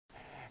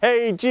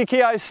Hey,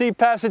 GKIC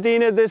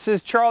Pasadena, this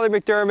is Charlie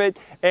McDermott,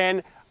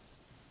 and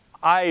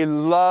I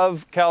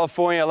love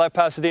California. I love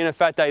Pasadena. In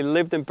fact, I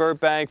lived in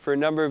Burbank for a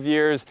number of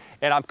years,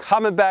 and I'm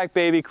coming back,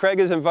 baby. Craig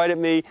has invited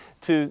me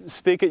to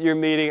speak at your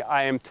meeting.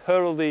 I am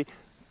totally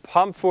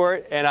pumped for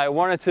it, and I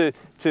wanted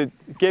to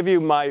give you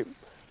my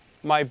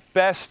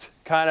best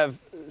kind of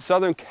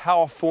Southern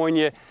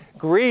California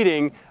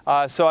greeting.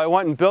 So I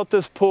went and built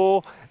this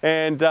pool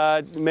and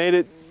made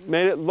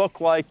it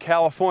look like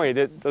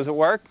California. Does it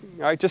work?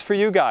 All right, just for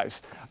you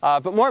guys.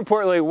 But more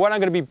importantly, what I'm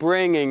going to be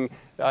bringing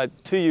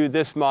to you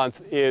this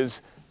month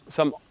is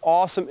some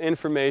awesome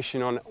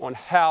information on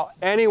how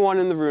anyone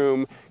in the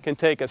room can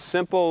take a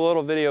simple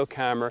little video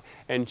camera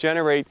and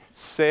generate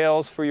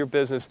sales for your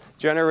business,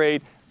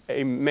 generate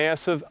a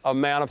massive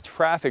amount of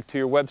traffic to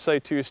your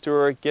website, to your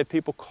store, get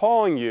people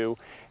calling you,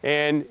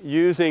 and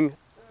using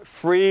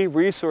free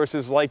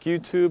resources like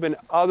YouTube and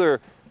other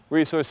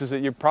resources that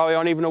you probably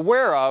aren't even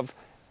aware of,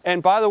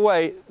 and by the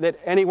way, that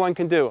anyone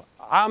can do.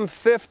 I'm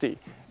 50,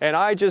 and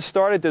I just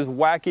started this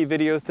wacky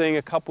video thing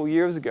a couple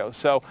years ago.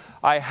 So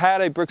I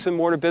had a bricks and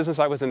mortar business.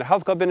 I was in the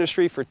health club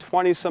industry for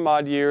 20 some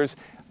odd years.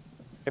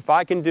 If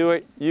I can do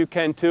it, you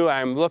can too.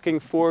 I'm looking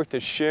forward to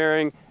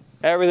sharing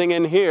everything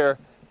in here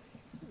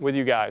with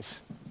you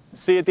guys.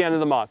 See you at the end of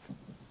the month.